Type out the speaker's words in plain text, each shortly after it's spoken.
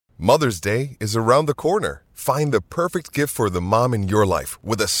Mother's Day is around the corner. Find the perfect gift for the mom in your life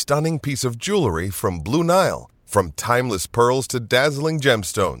with a stunning piece of jewelry from Blue Nile. From timeless pearls to dazzling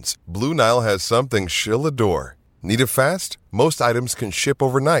gemstones, Blue Nile has something she'll adore. Need it fast? Most items can ship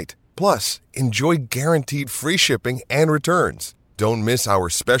overnight. Plus, enjoy guaranteed free shipping and returns. Don't miss our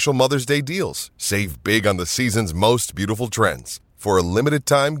special Mother's Day deals. Save big on the season's most beautiful trends. For a limited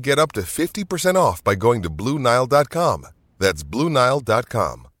time, get up to 50% off by going to BlueNile.com. That's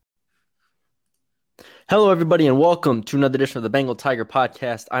BlueNile.com. Hello, everybody, and welcome to another edition of the Bengal Tiger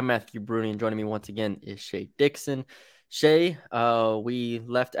Podcast. I'm Matthew Bruni, and joining me once again is Shay Dixon. Shay, we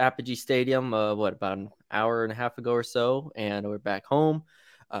left Apogee Stadium, about an hour and a half ago or so, and we're back home.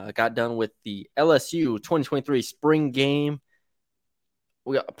 Got done with the LSU 2023 Spring Game.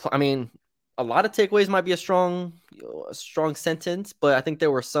 A lot of takeaways might be a strong sentence, but I think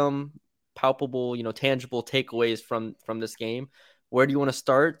there were some palpable, tangible takeaways from this game. Where do you want to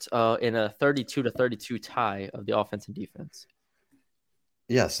start in a 32-32 tie of the offense and defense?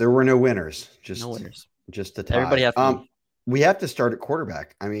 Yes, there were no winners. No winners. Just a tie. Everybody has to we have to start at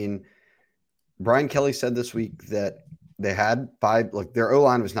quarterback. I mean, Brian Kelly said this week that they had five, their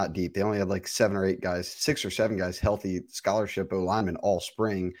O-line was not deep. They only had 6 or 7 guys healthy, scholarship O-linemen all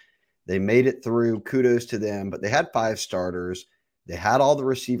spring. They made it through. Kudos to them. But they had 5 starters. They had all the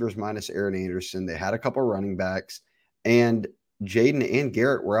receivers minus Aaron Anderson. They had a couple running backs. And Jaden and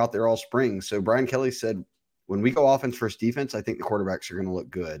Garrett were out there all spring. So Brian Kelly said, when we go offense versus defense, I think the quarterbacks are going to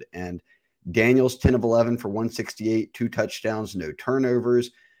look good. And Daniels, 10 of 11 for 168, 2 touchdowns, no turnovers.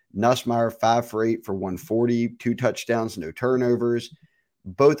 Nussmeier, 5 for 8 for 140, 2 touchdowns, no turnovers.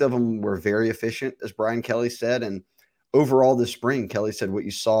 Both of them were very efficient, as Brian Kelly said. And overall this spring, Kelly said what you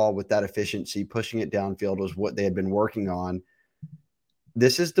saw with that efficiency, pushing it downfield, was what they had been working on.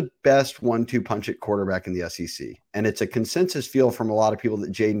 This is the best 1-2 punch at quarterback in the SEC. And it's a consensus feel from a lot of people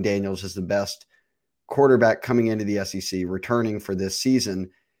that Jaden Daniels is the best quarterback coming into the SEC, returning for this season.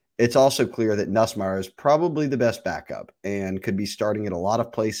 It's also clear that Nussmeier is probably the best backup and could be starting at a lot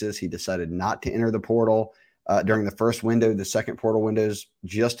of places. He decided not to enter the portal during the first window. The second portal window is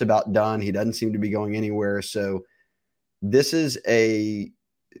just about done. He doesn't seem to be going anywhere. So this is a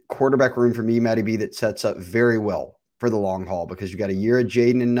quarterback room for me, Matty B, that sets up very well for the long haul, because you got a year of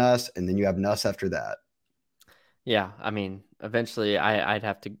Jaden and Nuss, and then you have Nuss after that. Yeah, eventually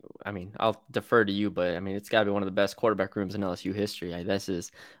I'll defer to you, but it's got to be one of the best quarterback rooms in LSU history. This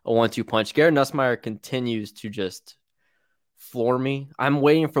is a 1-2 punch. Garrett Nussmeier continues to just floor me. I'm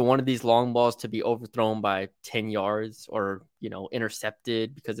waiting for one of these long balls to be overthrown by 10 yards or,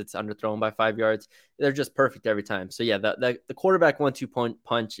 intercepted because it's underthrown by 5 yards. They're just perfect every time. So, yeah, the quarterback 1-2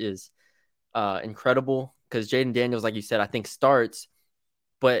 punch is incredible, because Jaden Daniels, like you said, I think starts.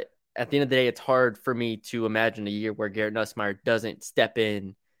 But at the end of the day, it's hard for me to imagine a year where Garrett Nussmeier doesn't step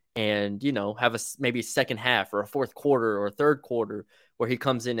in and, have maybe a second half or a fourth quarter or a third quarter where he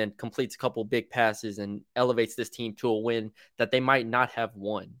comes in and completes a couple big passes and elevates this team to a win that they might not have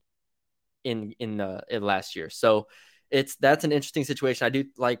won in last year. So that's an interesting situation. I do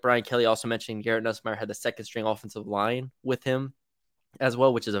like Brian Kelly also mentioning Garrett Nussmeier had the second string offensive line with him as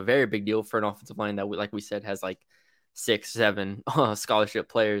well, which is a very big deal for an offensive line that, like we said, has 6-7 scholarship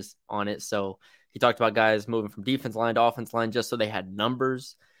players on it. So he talked about guys moving from defense line to offense line just so they had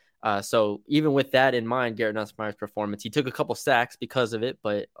numbers. So even with that in mind, Garrett Nussmeier's performance, he took a couple sacks because of it,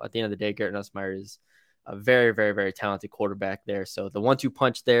 but at the end of the day, Garrett Nussmeier is a very, very, very talented quarterback there. So the 1-2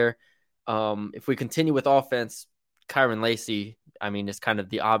 punch there. If we continue with offense, Kyron Lacy, is kind of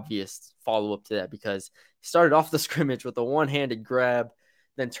the obvious follow-up to that, because he started off the scrimmage with a one-handed grab,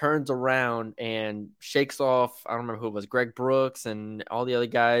 then turns around and shakes off, I don't remember who it was, Greg Brooks and all the other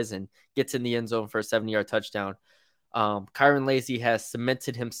guys, and gets in the end zone for a 70-yard touchdown. Kyron Lacy has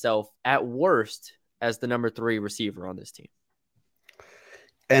cemented himself at worst as the number 3 receiver on this team.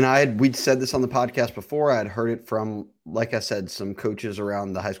 And we'd said this on the podcast before. I had heard it from, like I said, some coaches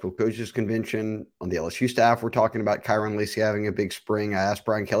around the high school coaches convention on the LSU staff. We're talking about Kyron Lacy having a big spring. I asked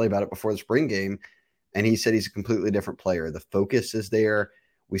Brian Kelly about it before the spring game, and he said he's a completely different player. The focus is there.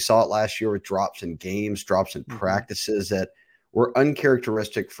 We saw it last year with drops in games, drops in practices that were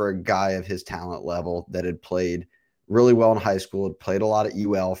uncharacteristic for a guy of his talent level that had played really well in high school, had played a lot at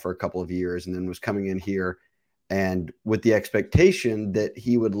UL for a couple of years, and then was coming in here and with the expectation that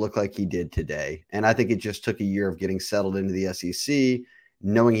he would look like he did today. And I think it just took a year of getting settled into the SEC,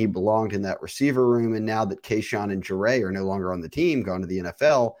 knowing he belonged in that receiver room. And now that Kayshawn and Jure are no longer on the team, gone to the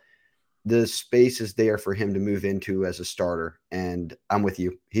NFL, the space is there for him to move into as a starter. And I'm with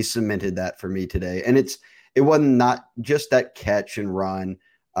you. He cemented that for me today. And it wasn't not just that catch and run,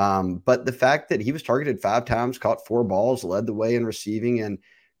 but the fact that he was targeted 5 times, caught 4 balls, led the way in receiving, and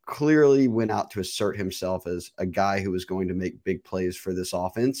clearly went out to assert himself as a guy who was going to make big plays for this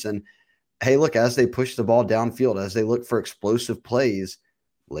offense. And hey, look, as they push the ball downfield, as they look for explosive plays,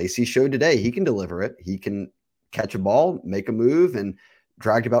 Lacy showed today he can deliver it. He can catch a ball, make a move, and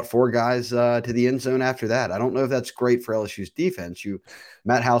dragged about 4 guys to the end zone after that. I don't know if that's great for LSU's defense.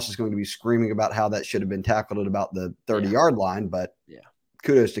 Matt House is going to be screaming about how that should have been tackled at about the 30-yard line, but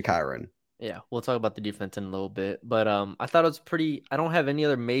kudos to Kyron. Yeah, we'll talk about the defense in a little bit, but I thought it was pretty. I don't have any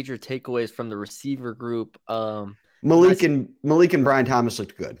other major takeaways from the receiver group. Malik and Brian Thomas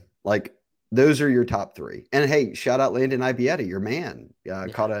looked good. Like, those are your top 3. And hey, shout out Landon Ibieta, your man.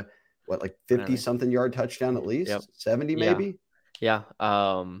 Caught a 50-something yard touchdown at least, 70 maybe. Yeah.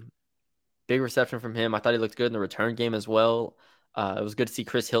 Big reception from him. I thought he looked good in the return game as well. It was good to see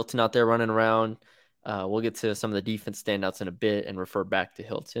Chris Hilton out there running around. We'll get to some of the defense standouts in a bit and refer back to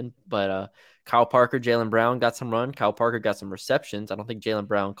Hilton. But Kyle Parker, Jalen Brown got some run. Kyle Parker got some receptions. I don't think Jalen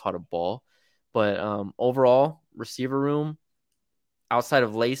Brown caught a ball. But overall, receiver room, outside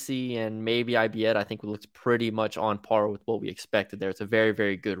of Lacy and maybe Ibieta, I think we looked pretty much on par with what we expected there. It's a very,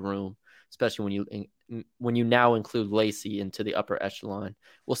 very good room, especially when you now include Lacy into the upper echelon.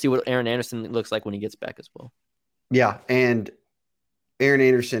 We'll see what Aaron Anderson looks like when he gets back as well. Yeah, and Aaron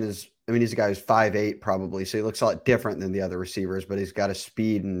Anderson he's a guy who's 5'8" probably, so he looks a lot different than the other receivers, but he's got a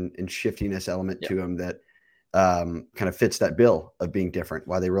speed and shiftiness element to him that kind of fits that bill of being different,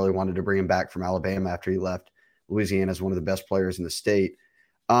 why they really wanted to bring him back from Alabama after he left Louisiana as one of the best players in the state.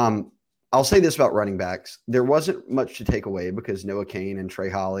 I'll say this about running backs. There wasn't much to take away because Noah Cain and Trey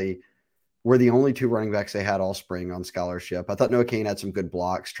Holly were the only 2 running backs they had all spring on scholarship. I thought Noah Cain had some good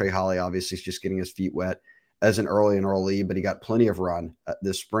blocks. Trey Holly obviously is just getting his feet wet as an early enrollee, but he got plenty of run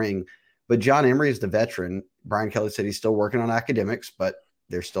this spring. But John Emery is the veteran. Brian Kelly said he's still working on academics, but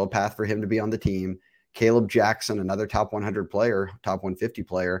there's still a path for him to be on the team. Caleb Jackson, another top 100 player, top 150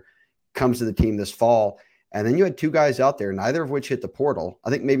 player, comes to the team this fall. And then you had 2 guys out there, neither of which hit the portal. I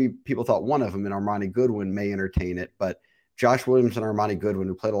think maybe people thought one of them, in Armani Goodwin, may entertain it. But Josh Williams and Armani Goodwin,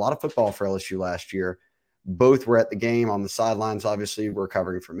 who played a lot of football for LSU last year, both were at the game on the sidelines, obviously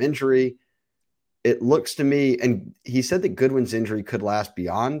recovering from injury. It looks to me, and he said that Goodwin's injury could last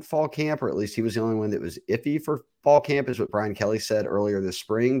beyond fall camp, or at least he was the only one that was iffy for fall camp, is what Brian Kelly said earlier this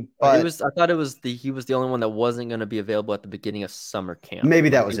spring. But I thought he was the only one that wasn't going to be available at the beginning of summer camp. Maybe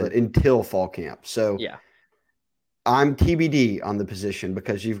that was it, until fall camp. So yeah, I'm TBD on the position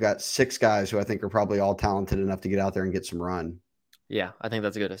because you've got 6 guys who I think are probably all talented enough to get out there and get some run. Yeah, I think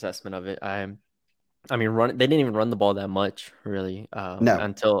that's a good assessment of it. They didn't even run the ball that much, really. No.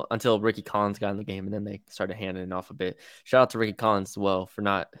 Until Ricky Collins got in the game, and then they started handing it off a bit. Shout out to Ricky Collins as well for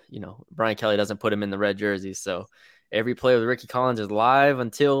not, Brian Kelly doesn't put him in the red jerseys, so every play with Ricky Collins is live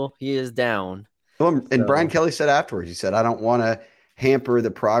until he is down. Well, and Brian Kelly said afterwards, he said, I don't want to hamper the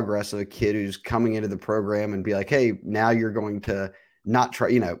progress of a kid who's coming into the program and be like, hey, now you're going to not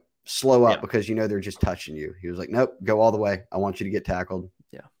try, slow up because they're just touching you. He was like, nope, go all the way. I want you to get tackled.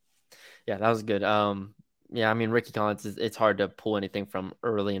 Yeah, that was good. Ricky Collins, it's hard to pull anything from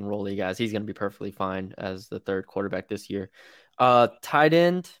early enrollee guys. He's going to be perfectly fine as the 3rd quarterback this year. Tight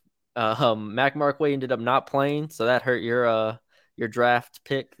end, Mac Markway ended up not playing, so that hurt your draft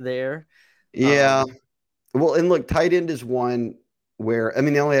pick there. Yeah. Well, and look, tight end is one where,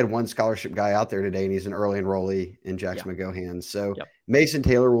 they only had 1 scholarship guy out there today, and he's an early enrollee in Jackson McGohan. So Mason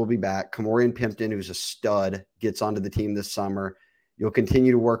Taylor will be back. Kamorian Pimpton, who's a stud, gets onto the team this summer. You'll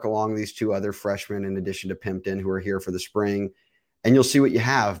continue to work along these 2 other freshmen in addition to Pimpton, who are here for the spring, and you'll see what you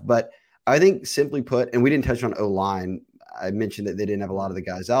have. But I think, simply put, and we didn't touch on O-line. I mentioned that they didn't have a lot of the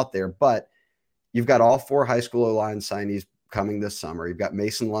guys out there, but you've got all 4 high school O-line signees coming this summer. You've got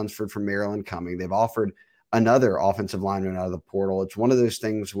Mason Lunsford from Maryland coming. They've offered another offensive lineman out of the portal. It's one of those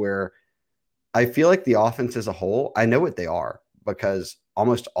things where I feel like the offense as a whole, I know what they are because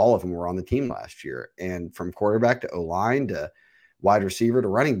almost all of them were on the team last year. And from quarterback to O-line to wide receiver to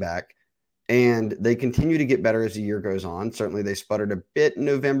running back, and they continue to get better as the year goes on. Certainly they sputtered a bit in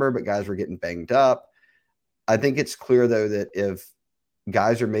November, but guys were getting banged up. I think it's clear, though, that if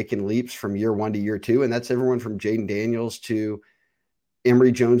guys are making leaps from year 1 to year 2, and that's everyone from Jaden Daniels to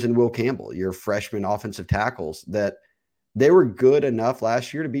Emory Jones and Will Campbell, your freshman offensive tackles, that they were good enough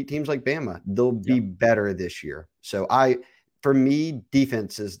last year to beat teams like Bama. They'll be better this year. So for me,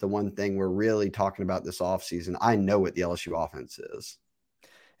 defense is the one thing we're really talking about this offseason. I know what the LSU offense is.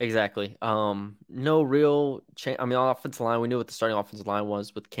 Exactly. No real change. On offensive line, we knew what the starting offensive line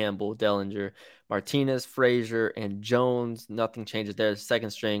was with Campbell, Dellinger, Martinez, Frazier, and Jones. Nothing changes there. The second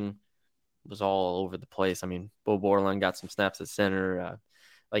string was all over the place. Bo Borland got some snaps at center.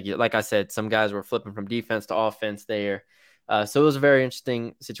 Like I said, some guys were flipping from defense to offense there. So it was a very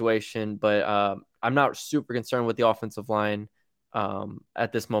interesting situation, but I'm not super concerned with the offensive line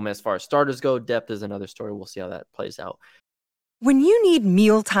at this moment. As far as starters go, depth is another story. We'll see how that plays out. When you need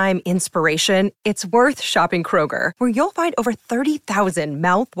mealtime inspiration, it's worth shopping Kroger, where you'll find over 30,000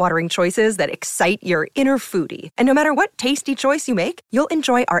 mouth-watering choices that excite your inner foodie. And no matter what tasty choice you make, you'll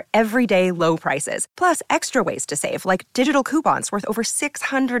enjoy our everyday low prices, plus extra ways to save, like digital coupons worth over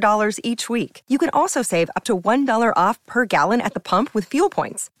 $600 each week. You can also save up to $1 off per gallon at the pump with fuel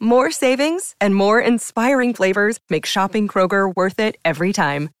points. More savings and more inspiring flavors make shopping Kroger worth it every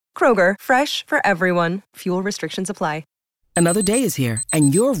time. Kroger, fresh for everyone. Fuel restrictions apply. Another day is here,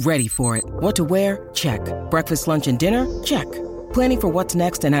 and you're ready for it. What to wear? Check. Breakfast, lunch, and dinner? Check. Planning for what's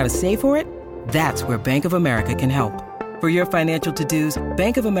next and how to save for it? That's where Bank of America can help. For your financial to-dos,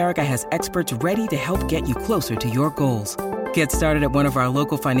 Bank of America has experts ready to help get you closer to your goals. Get started at one of our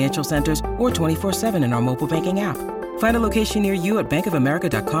local financial centers or 24/7 in our mobile banking app. Find a location near you at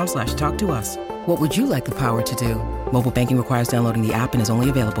bankofamerica.com/talktous. What would you like the power to do? Mobile banking requires downloading the app and is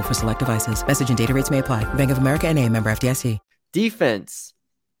only available for select devices. Message and data rates may apply. Bank of America N.A., member FDIC. Defense.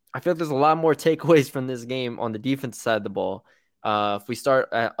 I feel like there's a lot more takeaways from this game on the defense side of the ball. If we start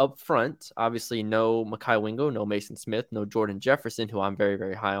up front, obviously no Mekhi Wingo, no Mason Smith, no Jordan Jefferson, who I'm very,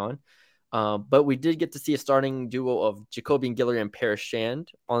 very high on. But we did get to see a starting duo of Jacobian Guillory and Paris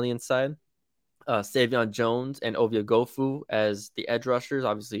Shand on the inside. Savion Jones and Ovia Gofu as the edge rushers,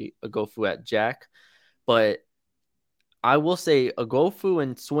 obviously Gofu at Jack. But I will say Gofu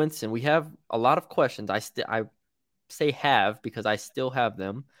and Swinson, we have a lot of questions. I say have because I still have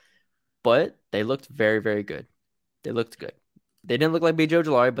them, but they looked very, very good. They looked good. They didn't look like B.J.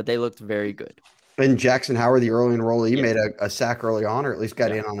 Ojolari, but they looked very good. And Jackson Howard, the early enrollee, made a sack early on, or at least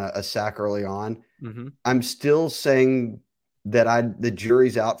got in on a sack early on. Mm-hmm. I'm still saying that the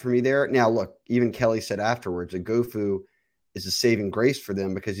jury's out for me there. Now, look, even Kelly said afterwards, Gofu is a saving grace for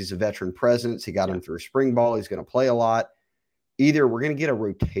them because he's a veteran presence. He got him through spring ball. He's going to play a lot. Either we're going to get a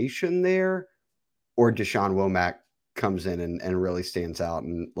rotation there or Deshaun Womack comes in and really stands out.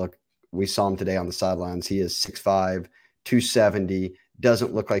 And look, we saw him today on the sidelines. He is 6'5", 270,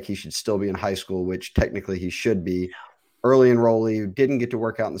 doesn't look like he should still be in high school, which technically he should be. Early enrollee, didn't get to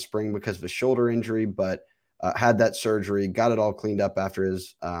work out in the spring because of a shoulder injury, but had that surgery, got it all cleaned up after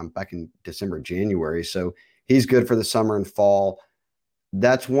his back in December, January. So he's good for the summer and fall.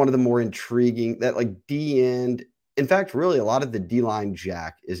 That's one of the more intriguing, that like D end. In fact, really a lot of the D-line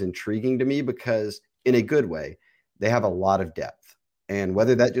Jack is intriguing to me because in a good way, they have a lot of depth. And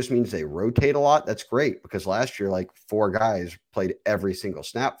whether that just means they rotate a lot, that's great because last year, like 4 guys played every single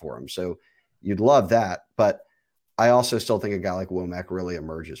snap for him. So you'd love that. But I also still think a guy like Womack really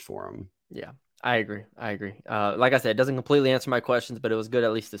emerges for him. Yeah. I agree. Like I said, it doesn't completely answer my questions, but it was good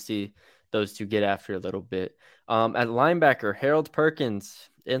at least to see those two get after a little bit. At linebacker, Harold Perkins,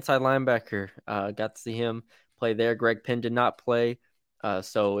 inside linebacker, got to see him play there. Greg Penn did not play.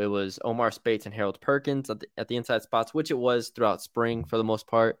 So it was Omar Spates and Harold Perkins at the inside spots, which it was throughout spring for the most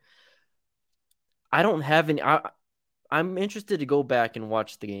part. I don't have any. I'm interested to go back and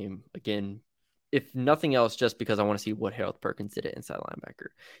watch the game again, if nothing else, just because I want to see what Harold Perkins did at inside linebacker.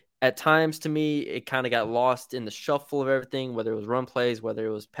 At times, to me, it kind of got lost in the shuffle of everything, whether it was run plays, whether it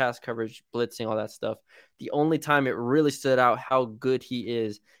was pass coverage, blitzing, all that stuff. The only time it really stood out how good he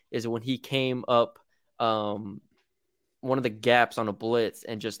is when he came up one of the gaps on a blitz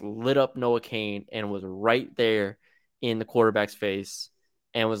and just lit up Noah Cain and was right there in the quarterback's face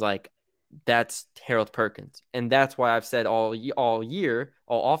and was like, that's Harold Perkins. And that's why I've said all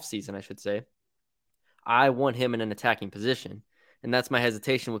offseason, I should say, I want him in an attacking position. And that's my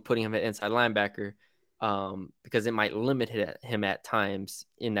hesitation with putting him at inside linebacker because it might limit him at times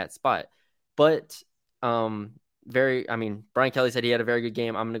in that spot. But Brian Kelly said he had a very good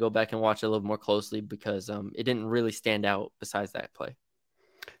game. I'm going to go back and watch it a little more closely because it didn't really stand out besides that play.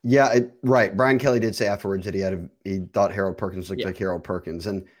 Yeah, right. Brian Kelly did say afterwards that he thought Harold Perkins looked like Harold Perkins.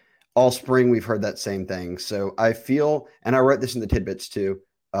 And all spring we've heard that same thing. So I feel, and I wrote this in the tidbits too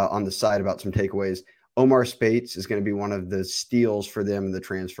on the side about some takeaways, Omar Spates is going to be one of the steals for them in the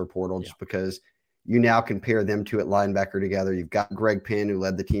transfer portal just because you now compare them two at linebacker together. You've got Greg Penn, who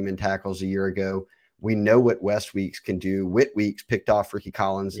led the team in tackles a year ago. We know what West Weeks can do. Whit Weeks picked off Ricky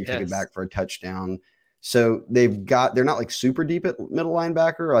Collins and took it back for a touchdown. So they're not like super deep at middle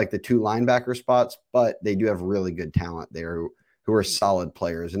linebacker, like the 2 linebacker spots, but they do have really good talent there who are solid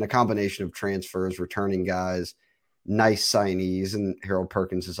players. And a combination of transfers, returning guys, nice signees, and Harold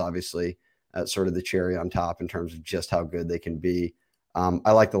Perkins is obviously sort of the cherry on top in terms of just how good they can be.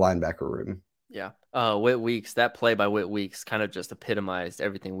 I like the linebacker room. Yeah, Whit Weeks, that play by Whit Weeks kind of just epitomized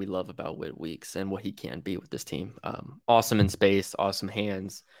everything we love about Whit Weeks and what he can be with this team. Awesome in space, awesome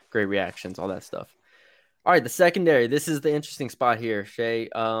hands, great reactions, all that stuff. All right, the secondary. This is the interesting spot here, Shay.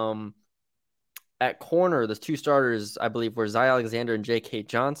 At corner, the two starters, I believe, were Zy Alexander and J.K.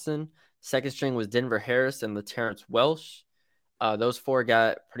 Johnson. Second string was Denver Harris and LaTerrence Welsh. Those four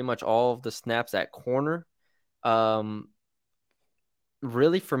got pretty much all of the snaps at corner.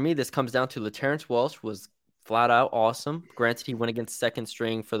 Really, for me, this comes down to LaTerrence Welsh was flat out awesome. Granted, he went against second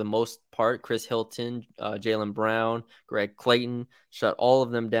string for the most part. Chris Hilton, Jalen Brown, Greg Clayton, shut all of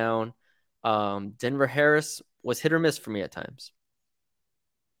them down. Denver Harris was hit or miss for me at times.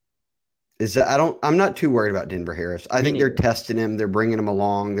 I'm not too worried about Denver Harris. I think they're testing him. They're bringing him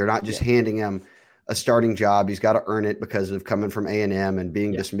along. They're not just handing him a starting job. He's got to earn it because of coming from A&M and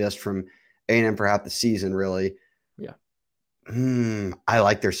being dismissed from A&M for half the season, really. Yeah. I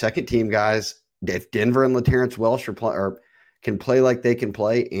like their second team guys. If Denver and LaTerrence Welsh can play like they can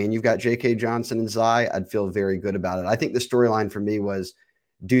play, and you've got J.K. Johnson and Zy, I'd feel very good about it. I think the storyline for me was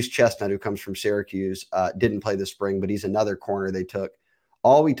Deuce Chestnut, who comes from Syracuse, didn't play this spring, but he's another corner they took.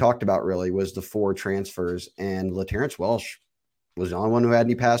 All we talked about really was the four transfers, and LaTerrence Welsh was the only one who had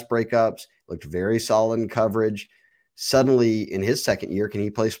any pass breakups, looked very solid in coverage. Suddenly, in his second year, can he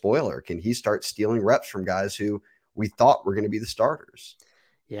play spoiler? Can he start stealing reps from guys who we thought were going to be the starters?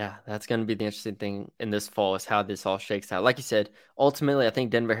 Yeah, that's going to be the interesting thing in this fall is how this all shakes out. Like you said, ultimately, I think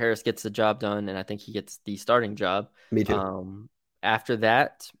Denver Harris gets the job done, and I think he gets the starting job. Me too. After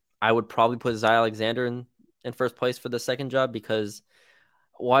that, I would probably put Zy Alexander in first place for the second job because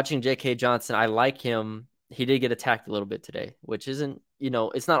watching J.K. Johnson, I like him. He did get attacked a little bit today, which isn't,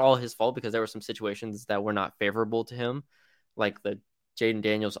 it's not all his fault because there were some situations that were not favorable to him, like the Jaden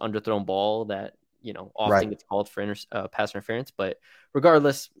Daniels underthrown ball that, often gets called for pass interference. But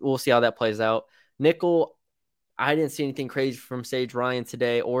regardless, we'll see how that plays out. Nickel, I didn't see anything crazy from Sage Ryan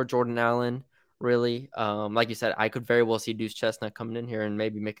today or Jordan Allen, really. Like you said, I could very well see Deuce Chestnut coming in here and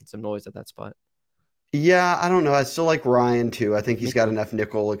maybe making some noise at that spot. Yeah, I don't know. I still like Ryan, too. I think he's got enough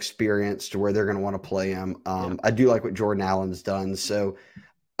nickel experience to where they're going to want to play him. I do like what Jordan Allen's done. So,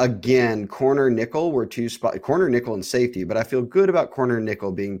 again, corner, nickel were two spots. Corner, nickel, and safety. But I feel good about corner,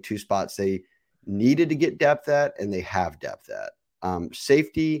 nickel being two spots they needed to get depth at, and they have depth at.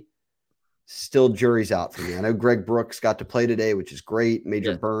 Safety, still jury's out for me. I know Greg Brooks got to play today, which is great.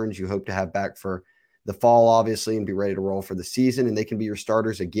 Major Burns, you hope to have back for the fall, obviously, and be ready to roll for the season, and they can be your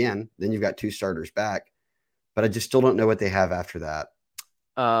starters again. Then you've got two starters back. But I just still don't know what they have after that.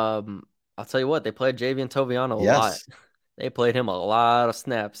 I'll tell you what, they played Javian Toviano a lot. They played him a lot of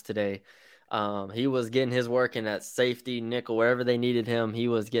snaps today. He was getting his work in at safety, nickel, wherever they needed him. He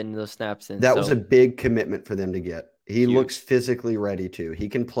was getting those snaps in. That was a big commitment for them to get. He looks physically ready to. He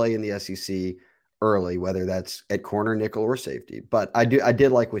can play in the SEC early, whether that's at corner, nickel, or safety. But I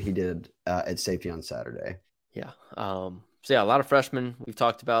did like what he did at safety on Saturday. Yeah. So yeah, a lot of freshmen we've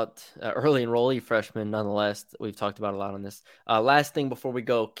talked about, early enrollee freshmen nonetheless. We've talked about a lot on this. Last thing before we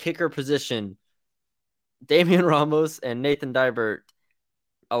go, kicker position. Damian Ramos and Nathan Dybert,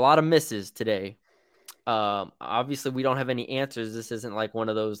 a lot of misses today. Obviously, we don't have any answers. This isn't like one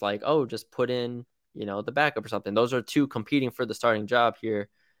of those like, oh, just put in, the backup or something. Those are two competing for the starting job here.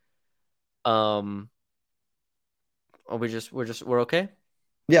 We're okay.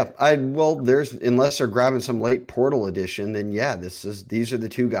 Yeah, unless they're grabbing some late portal edition, then yeah, these are the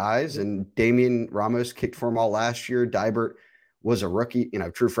two guys. And Damian Ramos kicked for them all last year. Dybert was a rookie,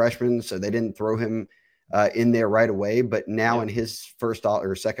 true freshman, so they didn't throw him in there right away. But now in his second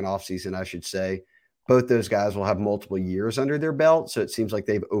offseason, I should say, both those guys will have multiple years under their belt. So it seems like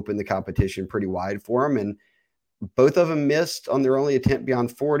they've opened the competition pretty wide for them. And both of them missed on their only attempt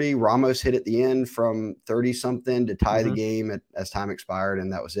beyond 40. Ramos hit at the end from 30-something to tie the game as time expired,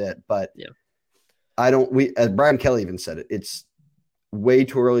 and that was it. But as Brian Kelly even said it, it's way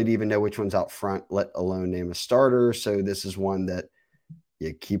too early to even know which one's out front, let alone name a starter. So this is one that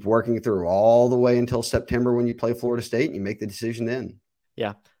you keep working through all the way until September when you play Florida State, and you make the decision then.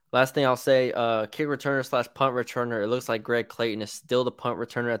 Yeah. Last thing I'll say, kick returner / punt returner. It looks like Greg Clayton is still the punt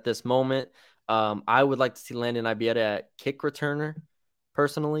returner at this moment. I would like to see Landon Ibieta at kick returner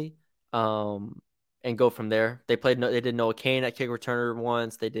personally, and go from there. They did Noah Kane at kick returner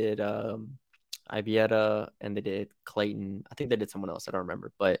once. They did Ibieta, and they did Clayton. I think they did someone else. I don't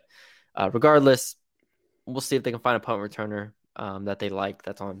remember. But regardless, we'll see if they can find a punt returner that they like.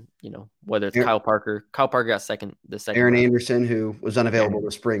 That's on, whether it's Kyle Parker. Kyle Parker got the second. Aaron Anderson, who was unavailable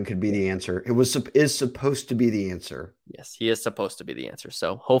this spring, could be the answer. Is supposed to be the answer. Yes, he is supposed to be the answer.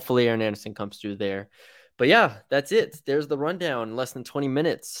 So hopefully Aaron Anderson comes through there. But yeah, that's it. There's the rundown. Less than 20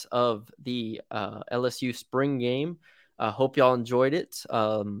 minutes of the LSU Spring Game. Hope y'all enjoyed it.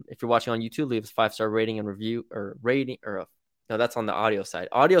 If you're watching on YouTube, leave us a 5-star rating and review, no, that's on the audio side.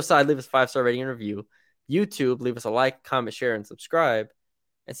 Audio side, leave us a 5-star rating and review. YouTube, leave us a like, comment, share, and subscribe,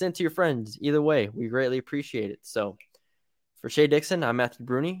 and send it to your friends. Either way, we greatly appreciate it. So for Shea Dixon, I'm Matthew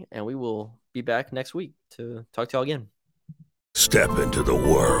Bruni, and we will be back next week to talk to y'all again. Step into the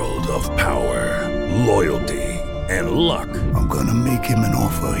world of power, loyalty, and luck. I'm gonna make him an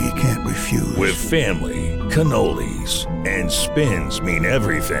offer he can't refuse. With family, cannolis, and spins mean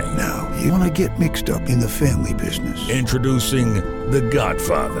everything. Now, you wanna get mixed up in the family business. Introducing The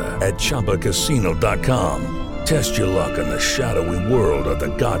Godfather at ChumbaCasino.com. Test your luck in the shadowy world of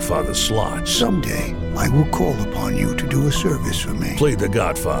The Godfather slot. Someday, I will call upon you to do a service for me. Play The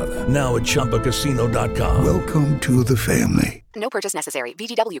Godfather, now at ChumbaCasino.com. Welcome to the family. No purchase necessary.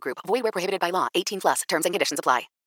 VGW Group. Void where prohibited by law. 18+. Terms and conditions apply.